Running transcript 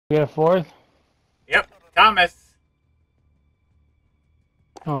You got a fourth? Yep, Thomas.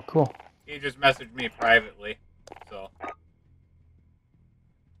 Oh, cool. He just messaged me privately, so.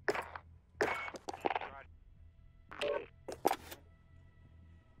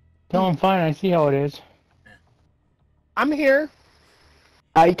 Tell him fine, I see how it is. I'm here.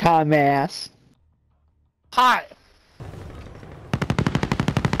 Hi, Thomas. Hi.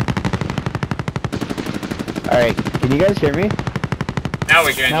 Alright, can you guys hear me? Now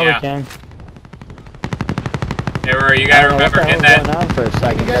we can, Now yeah. we can. Hey, Rory, you gotta remember, hit that. Going on for a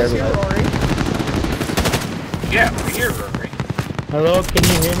second. You guys hear Rory? Yeah, we hear Rory. Hello, can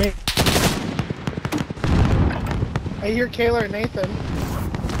you hear me? I hear Kayla and Nathan.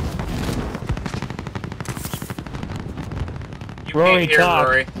 You Rory, can't hear talk.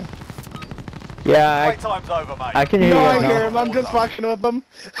 Rory. Yeah, Time's over, mate. I can hear No, you I right hear now. him. I'm just fucking with them.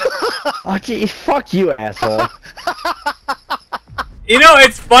 Oh, gee, fuck you, asshole. You know,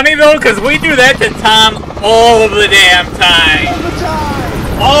 it's funny though, because we do that to Tom all of the damn time. All the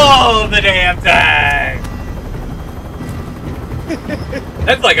time. All of the damn time.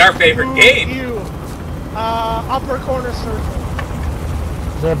 That's like our favorite Ooh, game. You. Upper corner circle.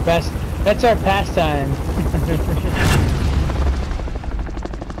 It's our best. That's our pastime.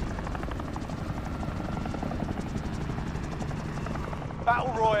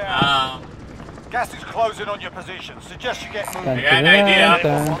 Battle Royale. Gas is closing on your position. Suggest you get moving. Dun, got an dun, idea.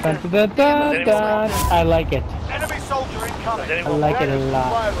 dun, dun, dun, dun, dun. I like it. Enemy soldier incoming. I like it a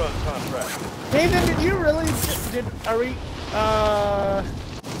lot. Nathan, did you really? Are we?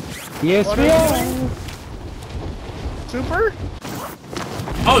 Yes, What we are are. you doing? Super?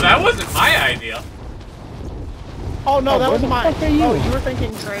 Oh, that wasn't my idea. Oh no, Oh, that where was the mine. fuck are you? Oh, you were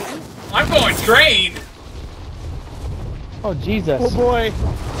thinking train? I'm going train. Oh, Jesus. Oh boy.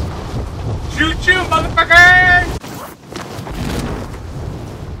 Choo choo, motherfucker!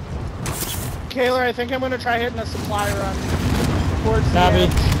 Kayla, I think I'm gonna try hitting a supply run towards the Copy.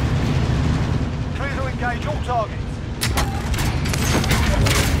 edge. Clear to engage all targets.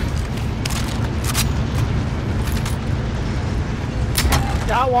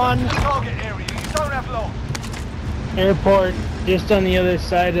 Got one. Target area. You don't have long. Airport, just on the other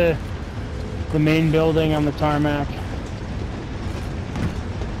side of the main building on the tarmac.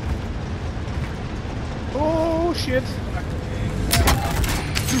 Oh shit.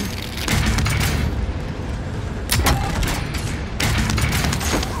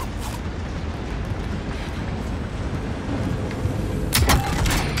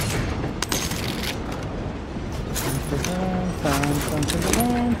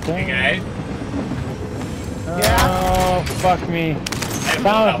 Hey guys. Oh, fuck me.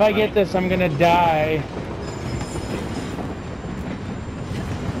 Tom, if I get this, I'm gonna die.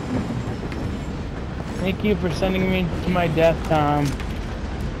 Thank you for sending me to my death, Tom.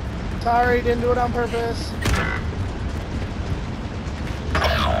 Sorry, didn't do it on purpose.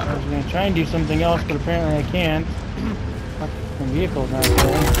 I was gonna try and do something else, but apparently I can't. Fucking vehicle's not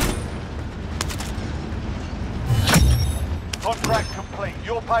there. Contract complete.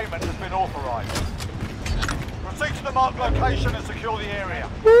 Your payment has been authorized. Proceed to the marked location and secure the area.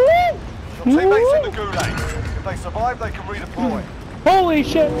 Your teammates in the gulag. If they survive, they can redeploy. Holy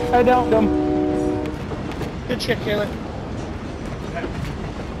shit! I downed him. Good shit, Kayla.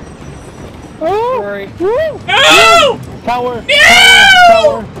 Oh! Rory. Woo! No! Tower! No!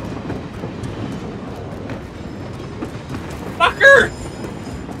 Tower! Fucker!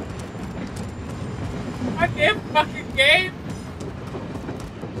 My damn fucking game!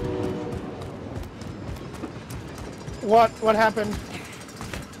 What happened?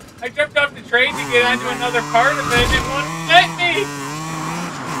 I jumped off the train to get onto another part of it and it wouldn't let me!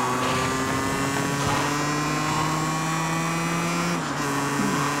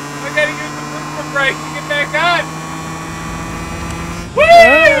 I gotta use the booster brake to get back on!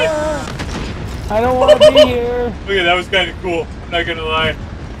 Whee! I don't want to be here. Look at that, was kind of cool. I'm not gonna lie.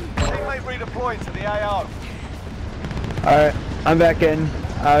 Teammate redeployed to the AO. Alright, I'm back in.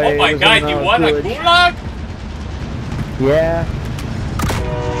 Oh my god, you won a gulag? Yeah.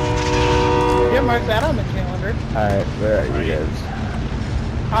 Yeah, mark that on the calendar. Alright, where are you guys?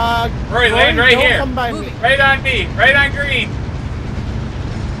 Rory, land right don't here. Come by me. Right on me. Right on green.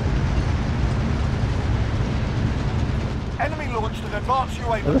 Enemy launched an advanced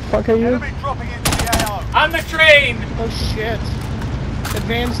UAV. Where the fuck are you? Enemy dropping into the AO. On the train. Oh shit.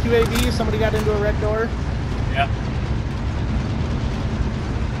 Advanced UAV, somebody got into a red door. Yeah.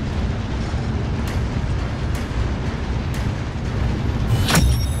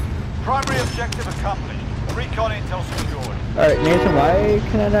 Primary objective accomplished. Recon intel secured. Alright, Nathan, why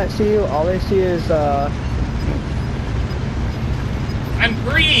can I not see you? All I see is, I I'm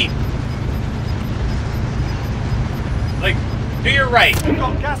green! Like, to your right. We've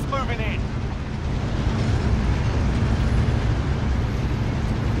got gas moving in.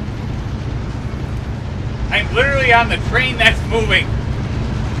 I'm literally on the train that's moving.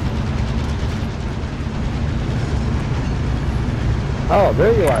 Oh,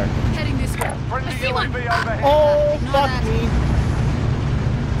 there you are. Heading this way. Friendly I see one. UAV overhead. Oh, Ignore fuck that. me.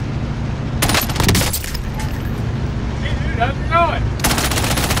 Hey dude, how's it going?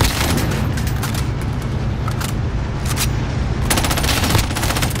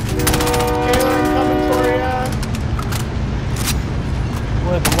 Taylor, I'm coming for ya.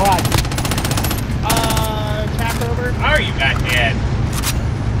 With what? Attack over. How are you not dead?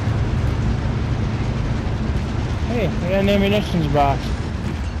 Hey, I got an ammunitions box.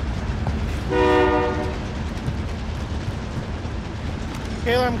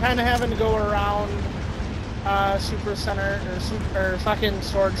 Taylor, I'm kind of having to go around Super Center or fucking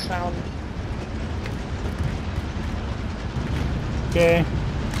Storage Town. Okay.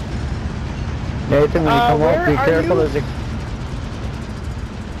 Nathan, when you come up, be where are careful. you? There's a...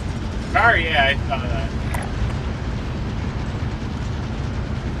 Sorry, yeah, I saw that.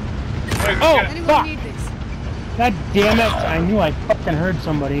 Wait, we Oh! gotta- Anyone Fuck. need this? God damn it! I knew I fucking heard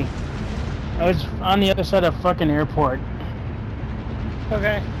somebody. I was on the other side of fucking airport.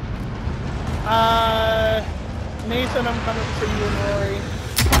 Okay. Nathan, I'm coming for you and Rory.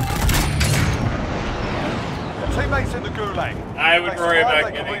 Your teammates in the gulag. I would If they worry survive,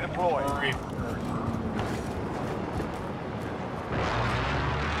 about they can getting redeploy. Rory first.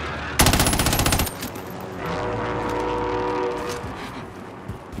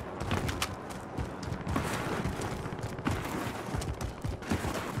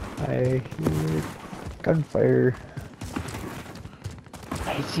 I hear gunfire.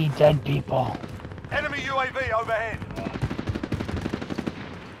 I see dead people. Enemy UAV overhead.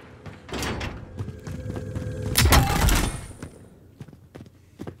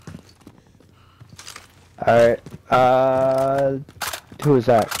 Alright, who is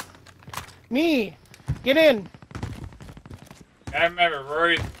that? Me! Get in! I remember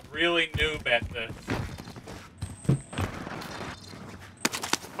Rory's really noob at this.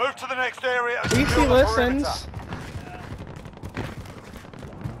 Move to the next area and At least he secure the listens.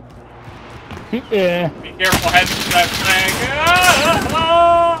 perimeter. Yeah. Be careful heading to that flag.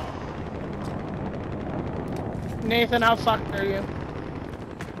 Ah! Nathan, how fucked are you?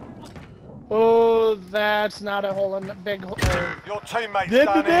 Oh, that's not a hole in the big hole. Your teammates Da-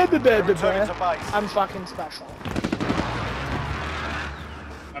 done da- it. da- da- They're da- returning da. to base. I'm fucking special.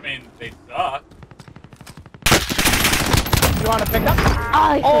 I mean, they suck. You want to pick up?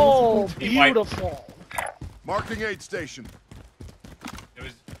 Oh, beautiful. Marking aid station. It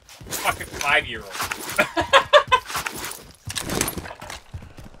was a fucking 5-year-old.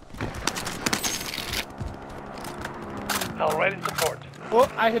 Already support.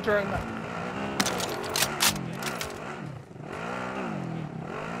 Oh, I hit during that.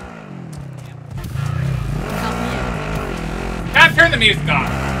 Help me out. God, turn the music off.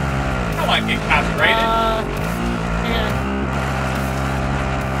 I don't want to get copyrighted. And...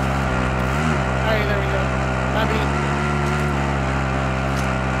 Alright, there we go.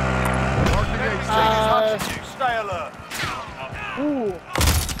 Marking aid station. You stay alert. Ooh.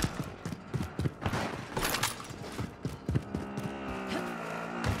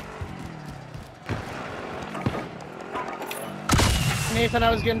 Nathan,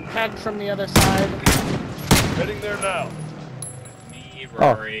 I was getting pegged from the other side. Heading there now. Me,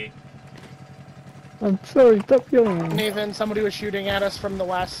 Rory. I'm sorry, stop yelling. Nathan, somebody was shooting at us from the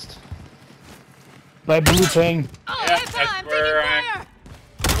west. By blue ping. Oh, Yeah, that's that's I'm where taking I'm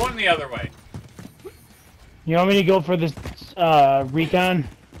fire! going the other way. You want me to go for this recon?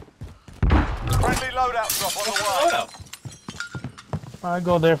 Friendly loadout drop on the way. Oh no. I'll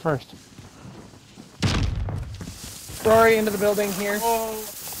go there first. Rory into the building here.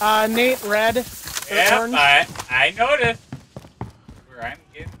 Oh. Nate, red. Yeah, orange. I noticed. Where I'm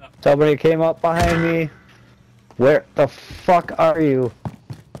getting the Somebody came up behind me. Where the fuck are you?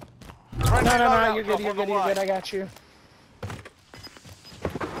 Friendly No, loadout you're drop good, you're on the good, you're way. good, I got you.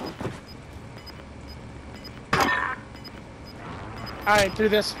 Alright, do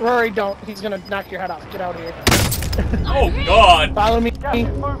this. Rory, don't. He's gonna knock your head off. Get out of here. Oh god! Follow me Gas is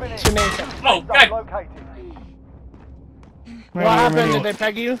moving in. to Nathan. Oh Zone god! located. What happened? Did they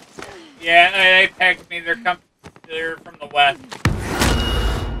peg you? Yeah, they pegged me. They're from the west.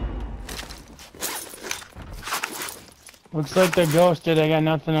 Looks like they're ghosted. I got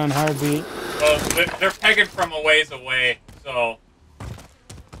nothing on heartbeat. Well, they're pegging from a ways away, so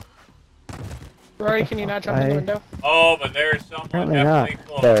Rory, can you not jump in the window? Oh, but there's someone Apparently not. definitely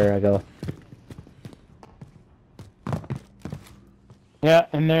close. There I go. Yeah,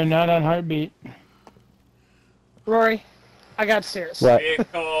 and they're not on heartbeat. Rory, I got stairs. What?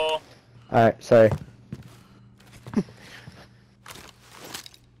 Vehicle. Alright, sorry.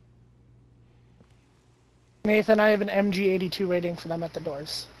 Nathan, I have an MG82 waiting for them at the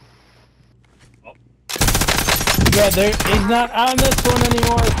doors. Yeah, he's not on this one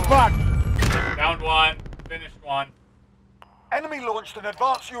anymore. Fuck. Downed one. Finished one. Enemy launched an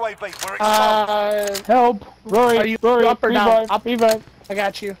advanced UAV. We're exposed. Help. Rory, Are you Rory, up or down? revive, Up. revive. I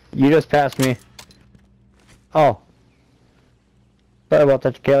got you. You just passed me. Oh. Sorry about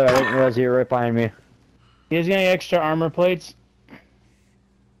that, Kayla. I didn't realize you were right behind me. He has any extra armor plates?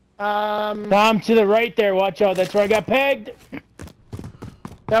 That Tom, to the right there. Watch out. That's where I got pegged.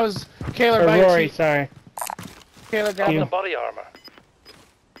 was Kayla Or by your Rory, seat. sorry. Kayla, grab You. the Body armor.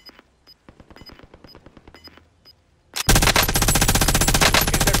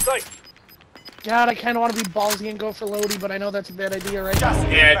 In their sight. God, I kind of want to be ballsy and go for Lodi, but I know that's a bad idea right now. Gas is Yeah,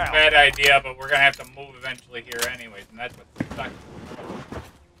 it's a inbound. bad idea, but we're gonna have to move eventually here anyways, and that's what sucks.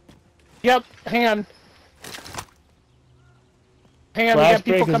 Yep, hang on. Hang on, we Last got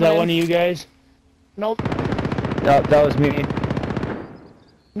people break, was coming that in. one of you guys? Nope. No, that was me.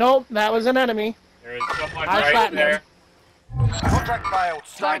 Nope, that was an enemy. There is someone I right flattened there. Contract failed.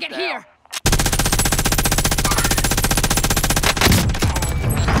 Stand Target down. here.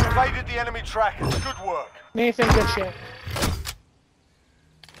 Evaded the enemy trackers. Good work. Nathan, good shit.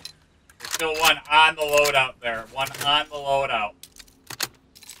 There's still one on the loadout there. One on the loadout.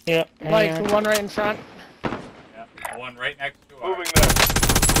 Yep. Like the one right in front. Yeah, the one right next to ours. Moving there.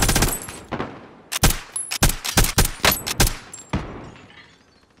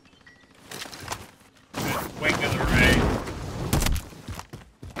 Wing to the right.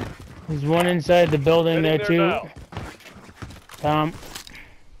 There's one inside the building there Heading too. now. Tom.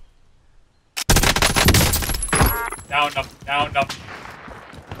 Downed him. Downed him.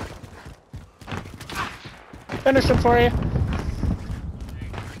 Finish him for you.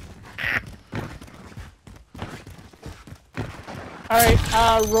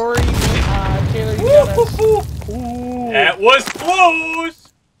 Alright, Rory, Taylor, you got us. Ooh. That was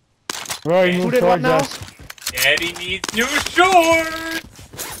close. Rory, Who move did what towards now? us. Daddy needs new shorts.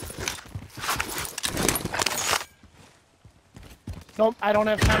 Nope, I don't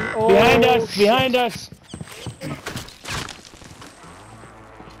have time. Oh, Behind us, shit. behind us.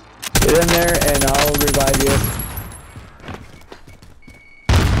 Get in there and I'll revive you.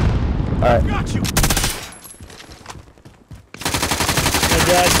 Alright. Got you. My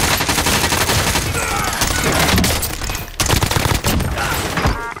God.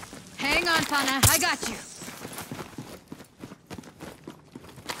 Hang on, Pana. I got you.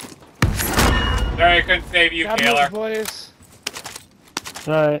 Sorry I couldn't save you, Got Taylor. those boys.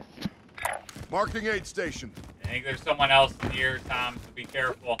 Alright. Marking aid station. I think there's someone else near Tom, so be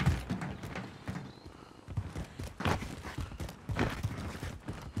careful.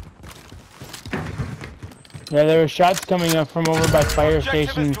 Yeah, there were shots coming up from over by fire Objective is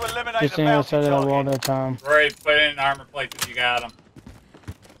station. to eliminate Just the on the other bounty side of the wall target. there, Tom. Rory, put in armor plates if you got them.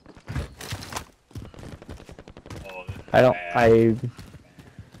 Oh, this is I don't, bad.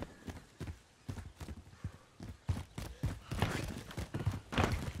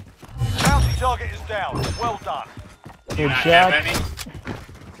 Bounty target is down. Well done. Do you Good not shot. have any?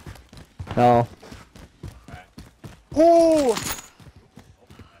 No. Ooh!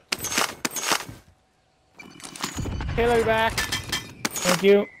 Taylor, back. Thank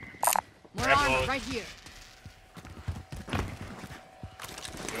you. More Grab armor those. right here.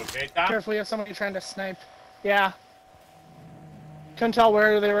 You okay, Tom? Careful, you have somebody trying to snipe. Yeah. Couldn't tell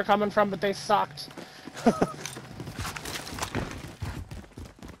where they were coming from, but they sucked.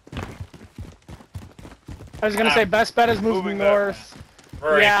 I was gonna say best bet is moving Moving there. north.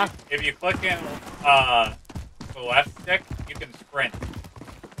 Rory, Yeah. if you click in the left stick, you can sprint.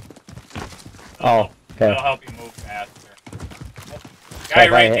 Oh, okay. That'll help you move faster. Guy if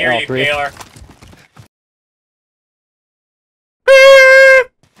I right hit near all you, three? Taylor.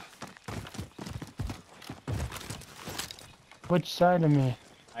 Which side of me?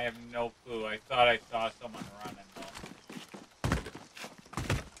 I have no clue. I thought I saw someone running though.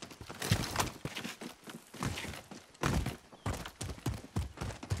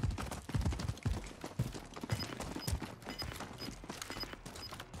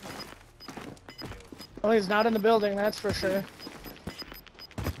 Well, he's not in the building, that's for sure.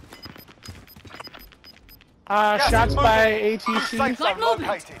 Gas is Shots moving. by New ATC. safe zone Like movement.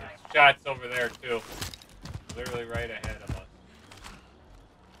 located. Shots over there too. Literally right ahead of us.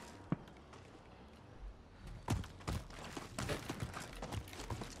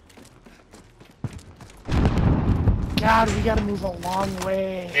 God, we gotta move a long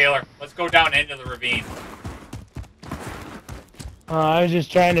way. Taylor, let's go down into the ravine. I was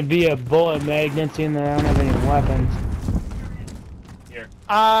just trying to be a bullet magnet, seeing that I don't have any weapons. Here.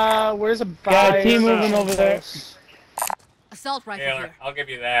 Where's a Got a team moving over there. Assault rifle Taylor, here. I'll give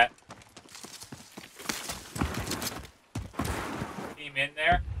you that. Team in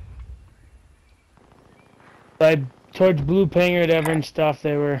there. Like, towards Blue Ping or whatever and stuff,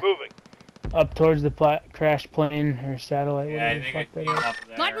 they were Moving. up towards the crashed plane or satellite, Yeah, I whatever the think I fuck that team is. up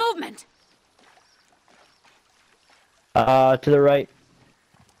there. Got movement. To the right.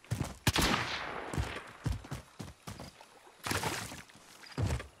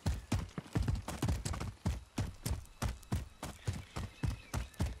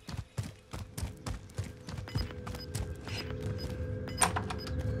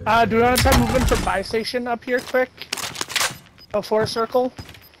 Do we want to try moving for buy station up here quick? Before circle?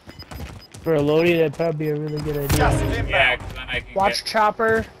 For a loadie, that'd probably be a really good idea. Gas is inbound. Yeah, because then I can Watch get...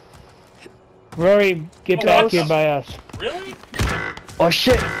 chopper. Rory, get Oh, back those- here by us. Really? Oh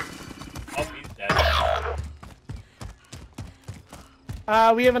shit! Oh, he's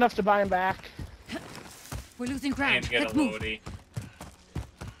dead. We have enough to buy him back. We're losing And ground. get Let's a move. loadie.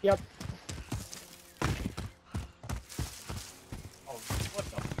 Yep. Oh, what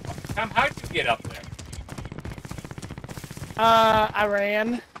the fuck? Tom, how'd you get up there? I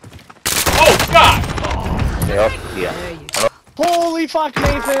ran. Oh, God! Yep. Yeah. There you go. Holy fuck,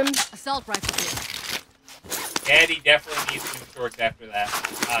 Nathan! Assault rifle here. Daddy definitely needs new shorts after that.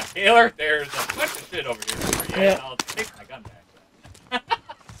 Taylor, there's a bunch of shit over here for you. Yeah. I'll take my gun back.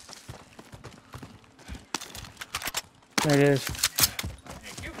 There it is.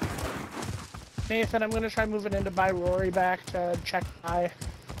 Thank you. Nathan, I'm gonna try moving in to buy Rory back to check buy.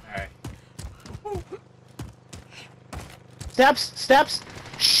 Alright. Steps! Steps!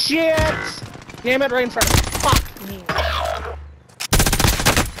 Shit! Damn it, right in front of me. Fuck me.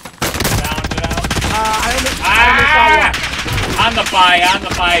 Found it out. I only saw one. On the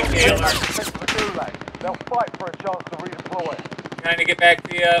buy, Taylor. Take to the gulag. They'll fight for a chance to redeploy. Trying to get back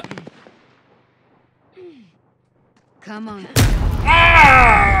to you. Come on.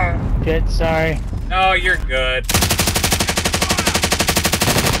 Ah! Shit, sorry. No, you're good.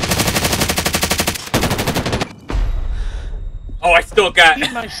 Oh, I still got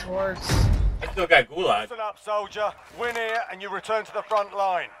Keep my shorts. gulag. Listen up, soldier. Win here and you return to the front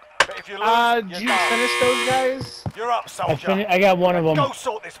line. But if you lose, Did you're you done. finish those guys? You're up, soldier. I got one of them. Go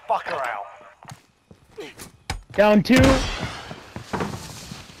sort this fucker out. Down 2. Yeah,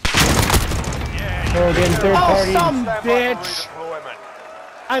 Oh, getting third Oh, party. some stand by for bitch! redeployment.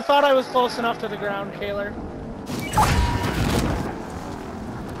 I thought I was close enough to the ground, Kaler.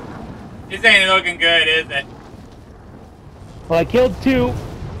 This ain't looking good, is it? Well, I killed 2.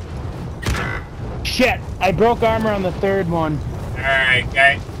 Shit, I broke armor on the third one. Alright,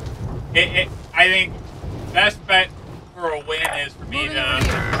 guys. I think best bet for a win is for me Moving over to...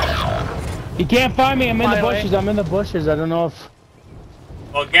 here. You can't find me. I'm in the My way. bushes. I'm in the bushes. I don't know if.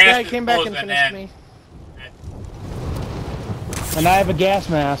 Well, gas Yeah, he is came back and closing finished in. me. And I have a gas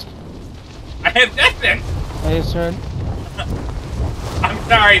mask. I have nothing! I just heard. I'm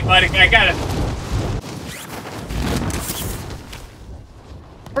sorry, buddy. I gotta...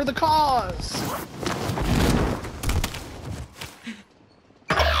 For the cause!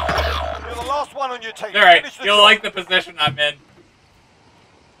 You're the last one on your team. Alright, Finish the you'll job. like the position I'm in.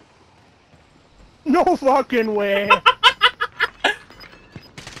 No fucking way!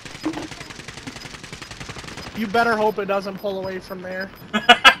 You better hope it doesn't pull away from there.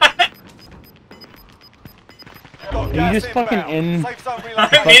 Got you gas just fucking inbound. in- Safe zone I'm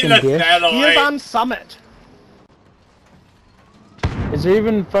relocated. in the Fucking bitch. satellite. He is on summit. Is there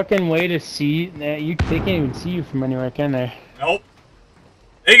even fucking way to see that? They can't even see you from anywhere, can they? Nope.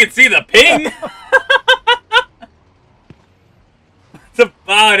 They can see the ping! That's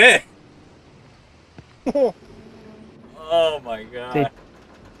about it. Oh my god. They-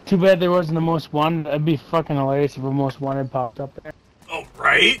 Too bad there wasn't the most wanted. That'd be fucking hilarious if a most wanted popped up there. Oh,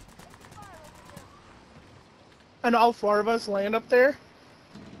 right? And all 4 of us land up there?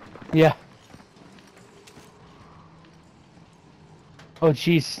 Yeah. Oh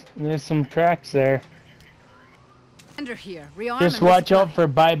jeez, there's some tracks there. Under here. Rearm Just and watch resupply. out for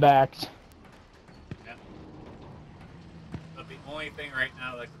buybacks. Yeah. But the only thing right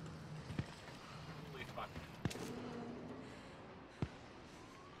now that... Holy fuck.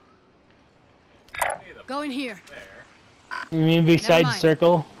 Hey, the Go in here. there. You mean beside mind.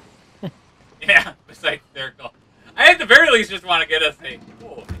 circle? Yeah, besides circle. I at the very least just want to get us a...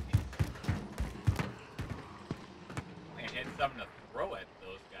 Whoa. I had something to throw at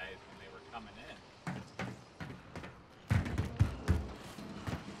those guys when they were coming in.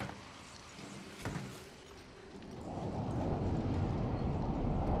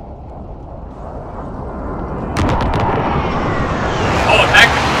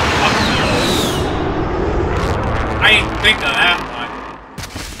 think of that one.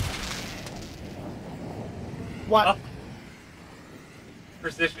 What? Oh.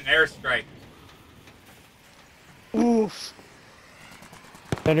 Precision airstrike. Oof.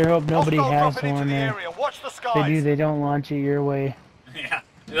 Better hope nobody Hostile has dropping into one the there. area. Watch the If they do, skies. they don't launch it your way. Yeah.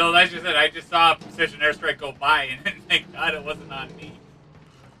 No, that's just it. I just saw a precision airstrike go by, and thank God it wasn't on me.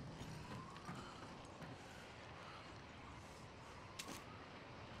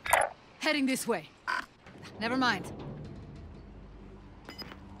 Heading this way. Never mind.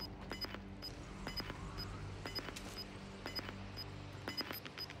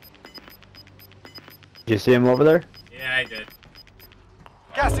 Did you see him over there? Yeah, I did.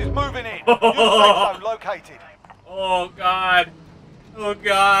 Gas is moving in. New safe zone located. Oh God. Oh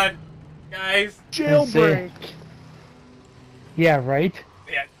God. Guys. Jailbreak. Yeah, right?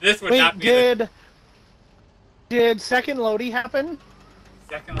 Yeah, this would Wait, not be did second loading happen?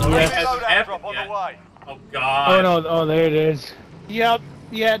 the second load. Yes. Hasn't Loadout happened drop on yet. the way. Oh God. Oh no, oh there it is. Yep.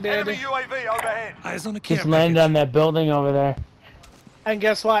 Yeah, it did. Enemy UAV overhead. Eyes on the care Just landed package. on that building over there. And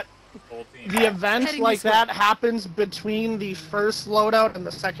guess what? Whole team. The event Heading like this way. that happens between the first loadout and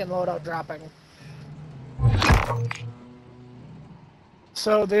the second loadout dropping.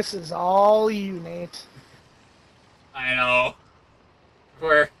 So this is all you, Nate. I know.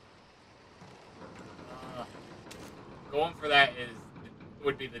 Where going for that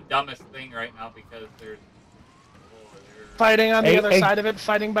would be the dumbest thing right now because there's Fighting on the Hey, other hey, side of it,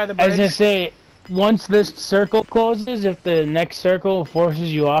 fighting by the I was gonna bridge. say, once this circle closes, if the next circle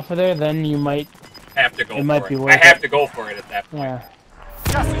forces you off of there, then you might, have to go It might for be it. worth I have it. to go for it at that point. yeah.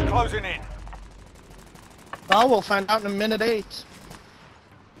 Gas is closing in. Well, we'll find out in a minute 8.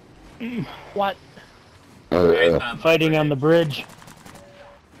 What? Guys on the Fighting on the bridge.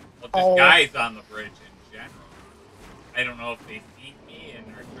 Well, just Oh. guys on the bridge in general. I don't know if they see me and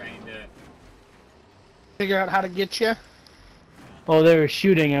are trying to. Figure out how to get you? Oh, they were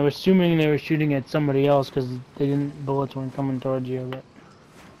shooting. I was assuming they were shooting at somebody else because they didn't. Bullets weren't coming towards you.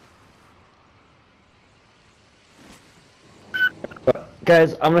 But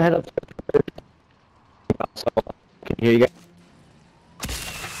Guys, I'm gonna head up. So, can you hear you guys?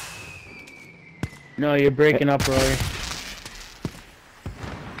 no, you're breaking up, Rory.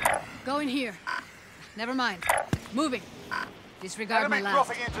 Going here. Never mind. Moving. Disregard my Enemy last.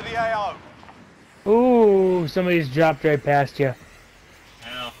 dropping into the AO. Ooh, somebody's dropped right past you. I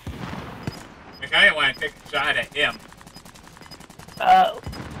know. Like, I didn't want to take a shot at him.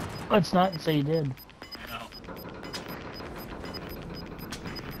 Let's not say you did. I know.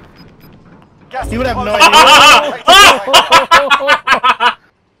 Gas You would is have no closing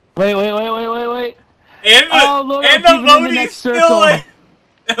in. Wait. And the, Oh, look, and I'm the keeping in the Lodi's next still circle. in.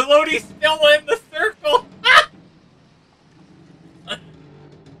 The Lodi's still in the circle.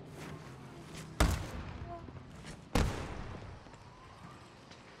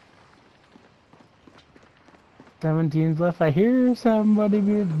 17's left. I hear somebody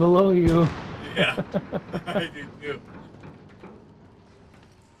below you. Yeah, I do too.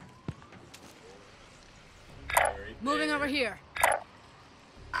 Moving over here.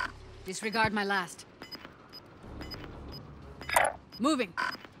 Disregard my last. Moving.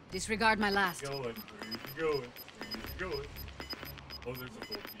 Disregard my last. Going, where you going? Where you going? Oh, there's a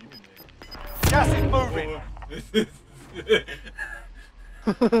whole team in there. Gas is moving.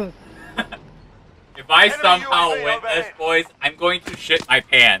 If I Enemy somehow UAV win this, overhead. boys, I'm going to shit my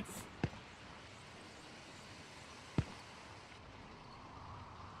pants.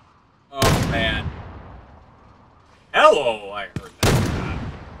 Oh man. Hello, I heard that.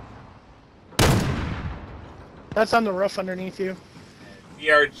 That's on the roof underneath you.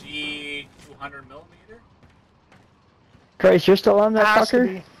 DRG 200mm. Christ, you're still on that Has to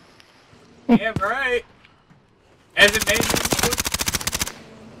fucker? be. Yeah, right. Hasn't made me move.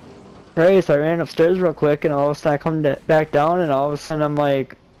 Christ, I ran upstairs real quick and all of a sudden I come back down and all of a sudden I'm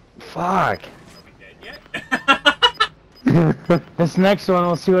like, fuck. Are we dead yet? This next one,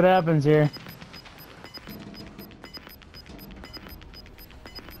 we'll see what happens here.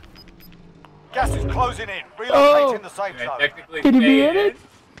 Gas is closing in. Relocating Oh. the safe Am I zone. technically Did he be stay in it?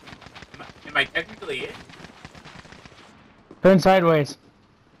 Am I technically in? Turn sideways.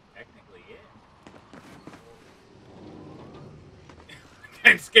 Technically in.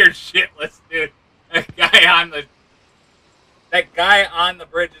 I'm scared shitless, dude. That guy on the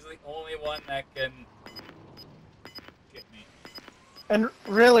bridge is the only one that can get me. And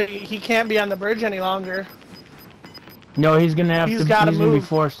really, he can't be on the bridge any longer. No, he's gonna have He's to. gotta He's gonna be move.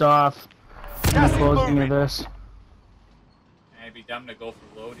 forced off in Gas the is closing of moving. this. I'd be dumb to go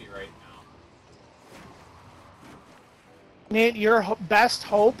for Lodi right now. Nate, your best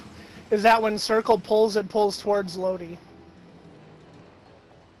hope is that when circle pulls, it pulls towards Lodi.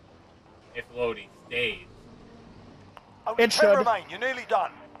 floaty stays. Only It 10 should. remain. You're nearly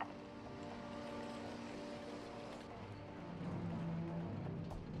done.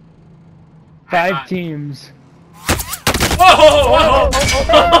 Five teams. Whoa!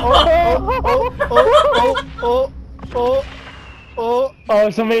 Oh,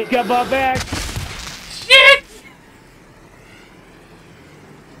 somebody's got bought back. Shit!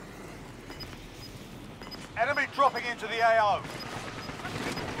 Enemy dropping into the AO.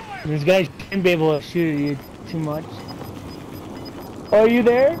 These guys shouldn't be able to shoot at you too much. Oh, are you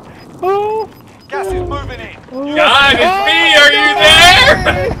there? Oh! Gas is moving in. God, it's me! Are you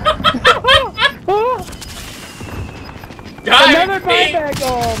there? God, Another it's me! buyback!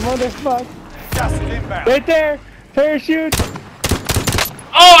 Oh, motherfucker. Gas is inbound. Right there! Parachute!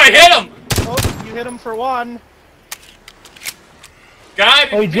 Oh, I hit him! Oh, you hit him for one. God,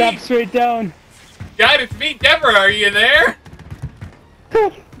 Oh, he it's dropped me! straight down. God, it's me! Deborah, are you there?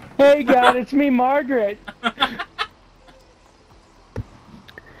 Hey, God, it's me, Margaret.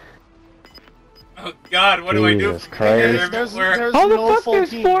 Oh God, what do I do? Jesus Christ. There's How the no fuck full there's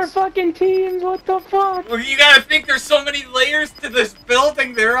teams. 4 fucking teams? What the fuck? Well, you gotta think there's so many layers to this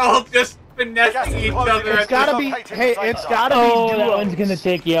building. They're all just finessing each other. It's at gotta this- be. Hey, it's gotta be Oh, that duos. one's gonna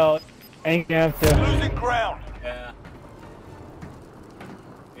take you out. I ain't gonna have to. Losing ground. Yeah.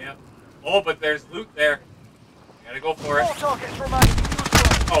 Yep. Oh, but there's loot there. Gotta go for it. 4 targets remaining.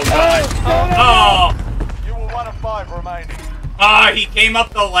 Oh God. Oh. You were 1 of 5 remaining. Ah, he came up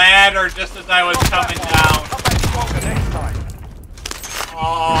the ladder just as I was coming down. Come back stronger next time.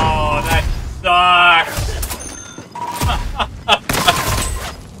 Oh, that sucks.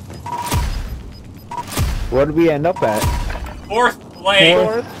 Where did we end up at? 4th place.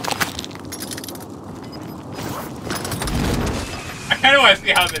 Fourth. I kind of want to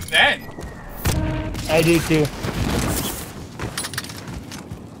see how this ends. I do too.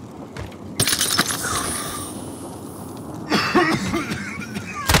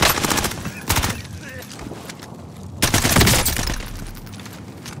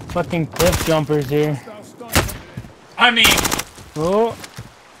 Fucking cliff jumpers here. I mean, Oh,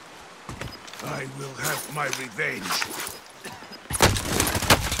 I will have my revenge.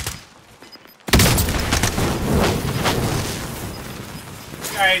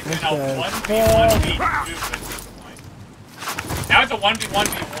 this guy's in a Okay. 1v1v2 at this point. Now it's a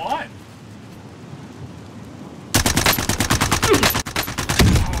 1v1v1.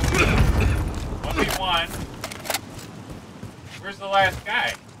 Where's the last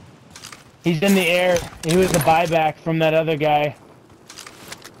guy? he's in the air. He was the buyback from that other guy.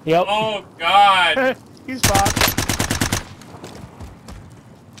 Yep. Oh God! He's boxed.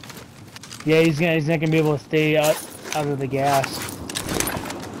 Yeah, he's not gonna be able to stay out of the gas.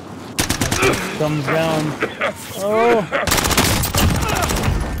 Thumbs down. Oh.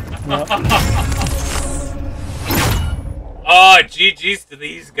 Yep. Oh, GG's to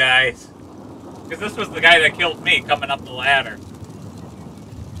these guys. Because this was the guy that killed me coming up the ladder.